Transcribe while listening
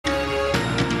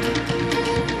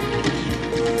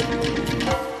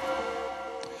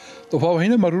Tō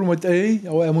whawahina, maruru mai te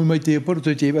o e mui mai te paru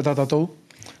tui te eba tātātou.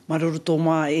 Maruru tō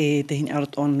mā e te hini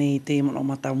arotoa nei te mana o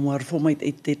mata mua rufo mai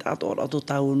te tātou ato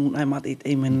tau nun ai mata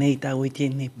e me nei tau i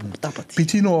tēnei tapati.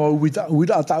 Pitino au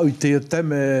uira a tau i te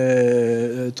teme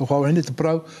tō whawahina te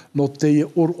parau no te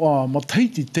oro a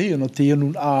mataiti te no te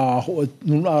nun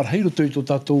a reiro tui tō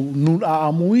tātou nun a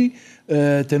amui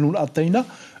te nun a teina.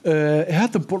 E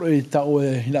hata poro e tau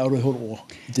e hina aro e horo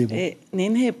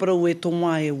Nene he parau e tō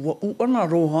mai uana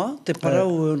roha, te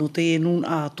parau no te nun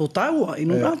a tō taua, i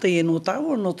nun a te no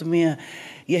taua no te mea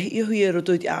ia hihi e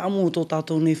roto i te aamu tō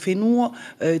tātou nei whenua,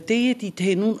 te e ti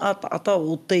te nun a tata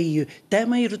o te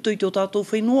tēmai roto i tō tātou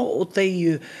whenua, o te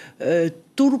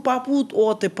turu paput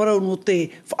o te parau no te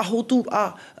whaahotu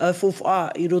a whowha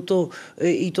i roto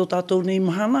i tō tātou nei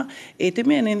mahana, e te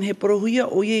mea nene he parau hia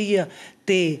o ia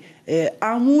te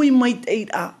amui mai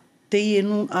te e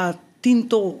nun a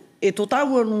tinto e tō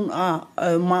tāua nun a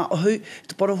mā ohu,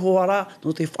 te parahoara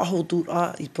no te whahotu a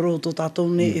i parau tō tātou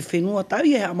nei e whenua. Tau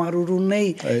i hea maruru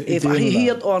nei, e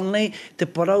whahihiat o nei, te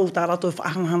parau tā rato e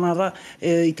whahanganara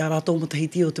i tā rato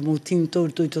matahiti o te mō tinto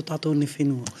i tō tātou nei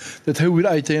whenua. Te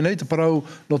tauira ai tēnei, te parau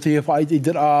no te whaite i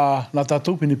dira nā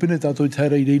tātou, pine tātou i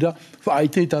tēra i reira,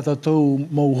 whaite i tā tātou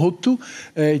mau hotu.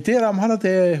 I tērā mahana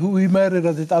te hui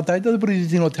mērera te tātaita, te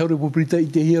prititino te haure puprita i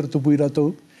te hira tupu i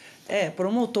ratou.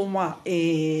 Promo tō mā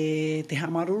te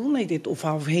hamaruru nei, te tō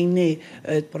whawhine,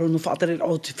 para no whātere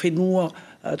o te whenua,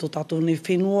 tō tātou nei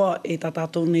whenua, e tā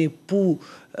tātou nei pū,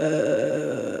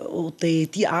 o te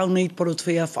ti au nei paro te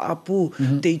whea whaapū,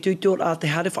 te ituitor a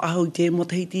te hare whaahau i te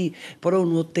matahiti, paro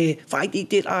no te whaiti i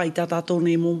te rā i tā tātou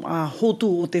nei mō a hotu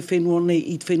o te whenua nei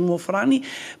i te whenua whrani,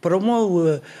 paro mau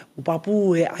o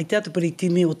papu e aitea te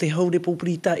peritini o te haure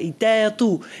pōprita i te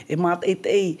atu, e māt e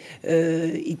te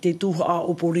i te tuha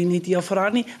o Polynésie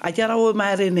Whrani, aitea rau e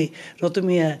maere nei, roto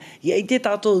mea, i te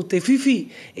tātou te whiwhi,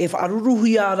 e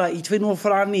whaaruruhi ara i te whenua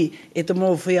whrani, e te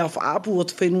mō whea whaapu o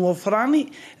te whenua whrani,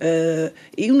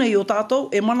 i unei o tātou,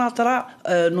 e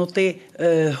manatara no te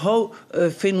hau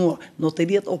whenua, no te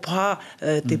riat o pā,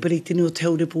 te peritini o te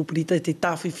haure pōprita, te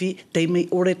tāwhiwhi, te mei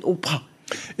oret o pā.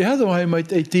 E hata mai mai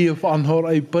te tia whaanhora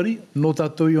ai pari, no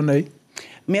tātou i o nei?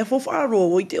 Mea whawharo,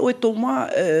 o e tō mā,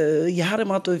 i hare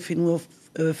mātou i whenua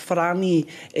whrani,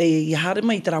 i hare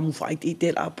mai te ramu whaiti i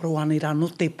te rā parau ane rā no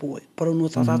te poe, parau no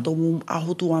tā tātou mō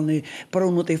ahotu ane,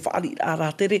 parau no te whaari rā rā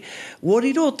tere,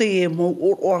 wariro te e mō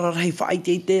o rarai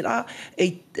whaiti i te rā, e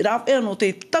rā ea no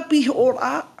te tapi o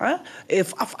rā, e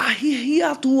whaahihi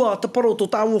atua te parau tō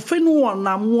tāua whenua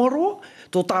nā muaro,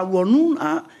 tō tāua nun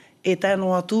a, e tēno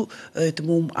atu, te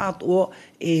mō atoa,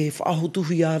 e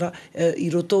whaahotuhi ara i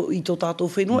roto i tō tātou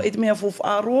whenua, e te mea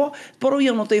whaaroa, parau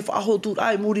ia no te whaahotu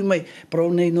ai muri mai,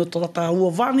 parau nei no tō tāua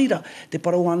vanira, te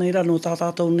parau aneira no tā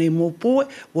tātou nei mō poe,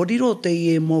 wariro te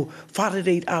e mō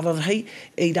wharerei ararhei,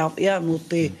 e rā ea no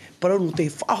te parau no te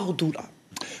whaahotu ra.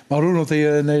 Maru no te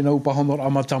nei nau pahonor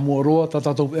amatamua roa, tā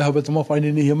tātou e hawe tama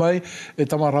whaini nihi mai, e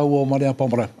tama rau o Marea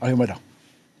Pamara. Ahi mai rā.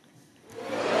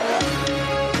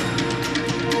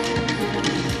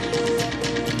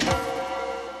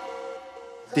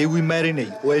 Te ui mere nei,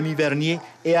 o emi vernie,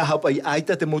 e a hapa i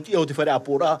aita te moti o te whare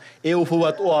apora, e o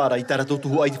whawat o ara i tara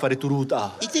totuhu ai te whare turuta.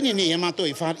 I tene nei e mato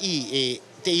i whari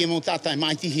te i mo tata e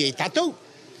maitihi e tatou.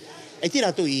 E te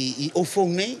rato i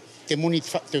ofong nei, te moni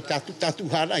te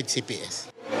tatu hara i te CPS.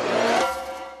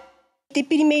 Te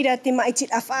primeira te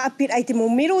maitit a whaapir ai te mo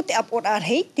mero te apora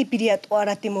arhei, te piri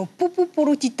atoara te mo pupu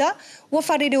porotita, ua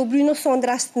wharere o Bruno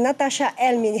Sondras, Natasha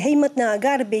Elmen, heimat na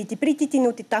agarbe te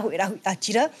prititino te tahu e rahui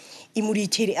atira, i muri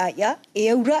tere aia, e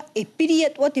aura e piri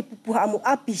atoa te pupu hamo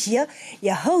apisia,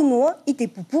 ia haunoa i te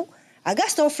pupu a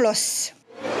Gaston Floss.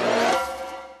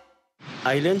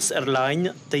 Islands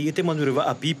Airline, te iete manurewa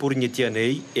api Polynésie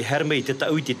nei, e herme i te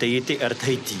tau i te iete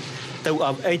Tahiti. Tau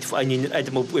av eit whainini ai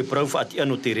te maupu e prau whaati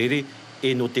ano te rere,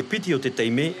 e no te piti o te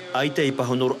teime, ai te i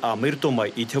pahonoro a merito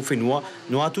mai i te whenua,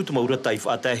 no atu te maura tai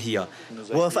whaatahia.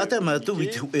 Wa whaata mātou i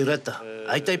te hui rata.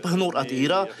 Ai te i pahonoro a te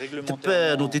ira, te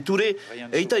pē no te ture,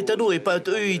 e tai tano e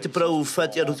pātou i te prau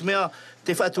whaati ano te mea,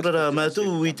 te whaaturara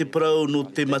mātou i te prau no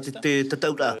te mate te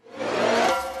tataura.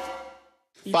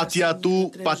 Pati atu,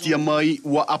 pati mai,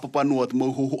 ua apapanoa te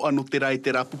mauhoho ano te rai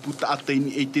te rā puputa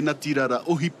ataini e tēnā tirara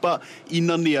ohipa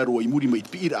ina ne aroa i muri mai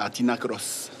te pira a tina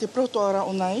cross. Te protoara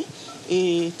o nei,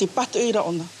 e te patoira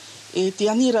ona, e te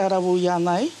anira rawo ia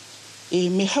nei, e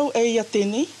me hau e ia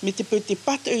tēnei, me te pau te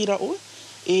patoira o,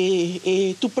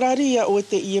 e tupraria o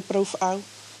te ie prau whaau.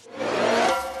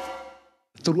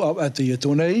 turu au ate ia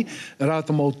tōnei,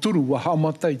 rāta mau turu wa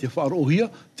hamatai te whaarohia,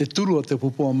 te turu o te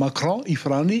pupua Macron i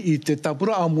Frani, i te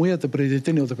tapura amuia te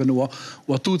presidentini o te whenua,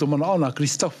 wa tūta mana ona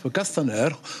Christophe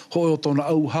Castaner, hoi o tōna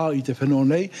auha i te whenua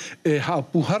nei, e ha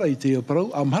puhara i te parau,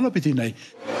 amhana piti nei.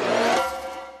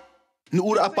 Ni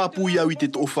ura apapu iau i te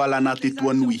to'ofa Lana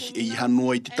Tetuanui e i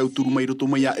hanoa i te tauturu mai roto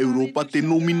mai a Europa te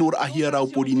no minor ahia rau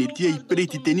Polynesia i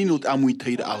pereti teni no te amui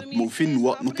teira au mo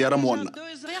whenua no te aramoana.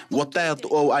 Wa tae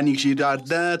ato au Annick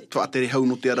Girardin, whaatere hau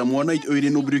no te aramoana i te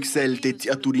oire no Bruxelles te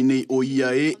ti aturi nei o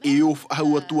IAE e of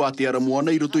hau atua te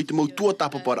aramoana i roto i te mau tua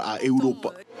tapapara a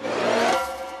Europa.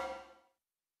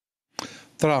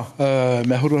 Tara,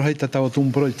 me huru hei te tawa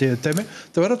tūmpura i te teme.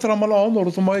 Te wera tara mana ono,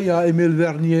 roto mai a Emile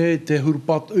Vernier, te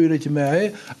hurupat ure te mea e,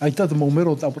 ai tata mō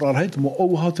mero te apura hei, te mō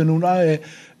auha te nuna e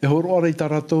huru ora i ta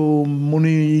rato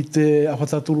moni i te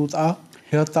awhataturu ta,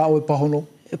 hea tā o e pahono.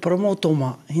 E promo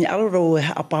toma, hini arorau e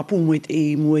apapu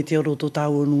mue te roto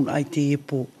tāua nuna ai te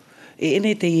epo. E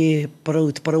ene te e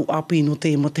parau api no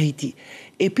te matahiti.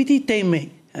 E piti te mei,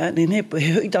 nene,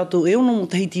 he tātou e ono mo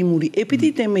tahiti muri. E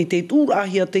piti te mei te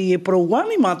tūrahia te e parau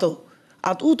wani mātou.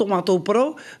 At uto mātou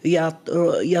parau, i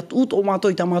at uto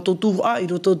mātou i ta mātou tūhua, i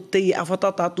roto te e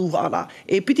awhatata tūhua rā.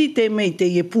 E piti te mei te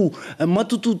e pū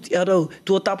matutu arau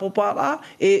tua tapopara,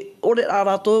 e ore a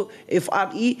rato e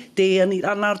whaari te e ani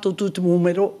anarto tu te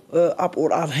mōmero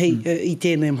apor arhei i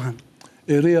tēnei mahana.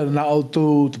 E rea nā au tō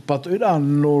te pato ira,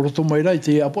 no roto mai rai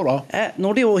te apora.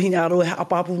 No reo hini aro e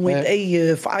apapu mei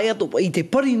ei whaeato i te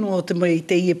parino te mei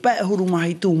te e pēhuru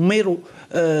mahi tū mero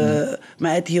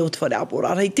ma e te heo te whare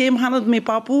apora. Rei te mahana me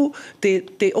papu,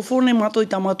 te ofone mato i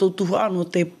ta mato tuha no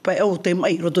te pēo te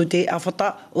mei, roto i te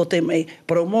awhata o te mei.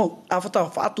 Pero mō, awhata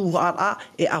whātuha a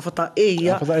e awhata e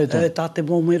ia, tā te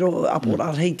mō mero apora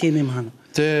rei tēnei mahana.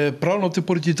 Te prano te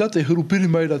poritita, te hurupiri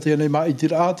maira tēnei mā i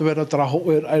tira a, te wera tara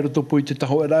hoer, ai roto pui te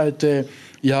taho era e te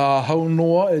ia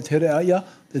haunoa e te here aia,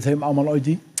 te te mamana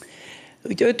oiti.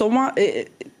 I te toma,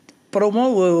 promo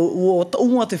o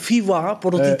unga te whiwa,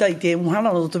 porotita i te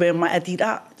muhana no te mea mai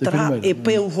atira, tara e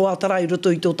peo hoa tara i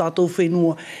roto i tō tātou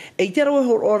whenua. E te rawa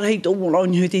hor hei tō mō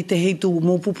launi hui te hei tō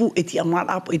mō pupu, e ti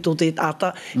amara apa i tō te tāta,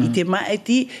 i te mai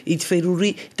ati, i te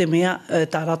wheruri, te mea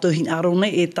tā rato hin aro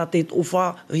nei, e tā te ofa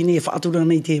hine e whaatura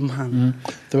nei te mahana.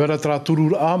 Te wera tara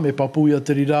turura a, me papu ia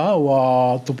te rira,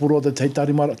 wa tupuro te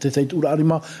teitarima, te teitura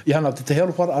arima, i hana te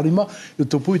hero whara arima, i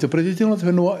tupui te presidentino te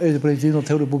whenua, e te presidentino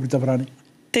te Republika Frani.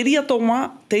 Te ria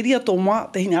toma, te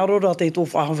hini arora te tō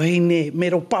whahawhine,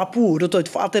 mero papu, roto i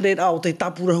te whaatere rao te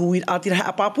tapura hui, a tira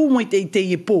hea papu mai te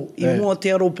e pō, i mua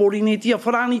te aro Polynesia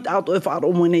Frani, tātou e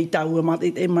whaaro mai nei taua, ma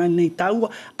te mai nei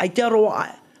taua, ai te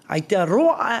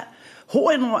aroa ai,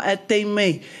 hoe no e te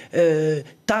mei,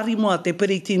 tarima te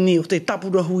peritini o te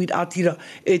tapura hui atira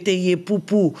e te e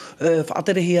pupu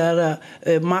whaaterehi ara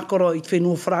makara i te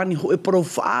whenua Frani ho e parau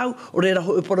whaau o reira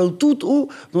ho e parau tutu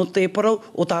no te parau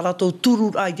o tā ratou turu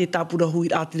ai te tapura hui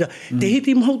atira. Te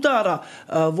hiti mhautara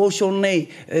vosho nei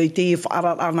i te e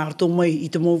whaara anarto mai i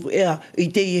te mou ea i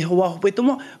te e hoa hope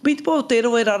toma bit po te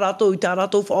roe ra ratou i tā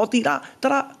ratou whaotira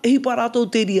tara e hipa ratou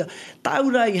te ria.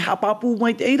 Taura i hapapu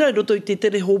mai te eira roto i te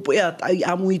tere hope ea tai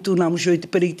amu i tūna musho i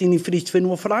te peritini whiris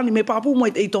whenua Frani, me papu mai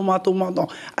te ito mātou mātou.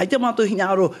 Ai te mātou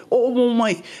hingaro, o mo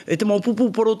mai, e te mau pupu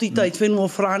porotita i te whenua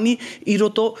Frani, i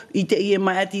roto i te ie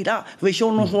mai atira,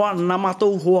 veshono hoa na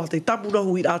mātou hoa, te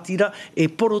tapurahu i atira, e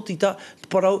porotita,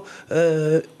 parau,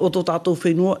 o tō tātou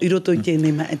whenua, i roto i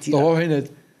tēnei mai atira. Tō hene,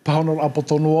 pahanor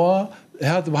apotonoa, e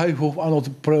hea te mahi hof ano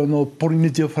te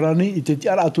Polynesia Frani, i te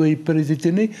tiara atu e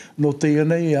peritini, no te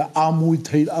ianei āmui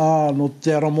te a no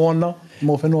te aramoana,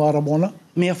 mo whenua aramoana.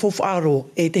 Mea whowhaaro,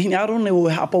 e te hini aro ne o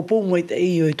e hapapo mai te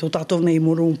i o i tō tātou nei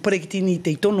moro perekitini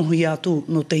te tonohi atu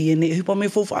no te iene. E hupa me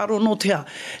whowhaaro no tea.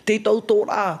 Te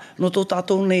tautora no tō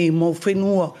tātou nei mo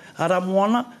whenua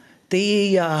aramoana, te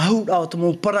ia haura o te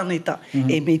mo paraneta.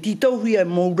 E me titauhi e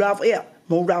mo rawea.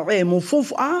 Mo rawe mo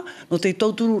whowha, no te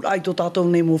tauturu ai tō tātou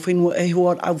nei mo whenua e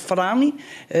hoa au Frani,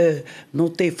 no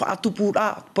te whaatupu rā,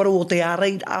 parau o te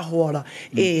ārei rā hoara.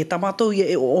 E tamatou ia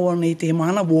e oa nei te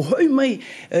mana, wo hau mai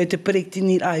te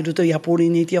perektini rā i ruto i a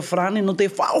Polynesia Frani, no te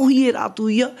whaohi e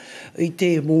rātu ia, i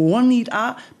te moani rā,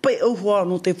 pe au hoa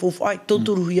no te whowha,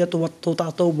 tauturu ia tō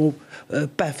tātou mo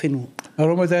pā whenua.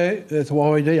 Marumete, te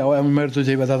wahoi nei, au e meritu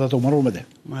te iwa tātou marumete.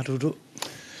 Maruru.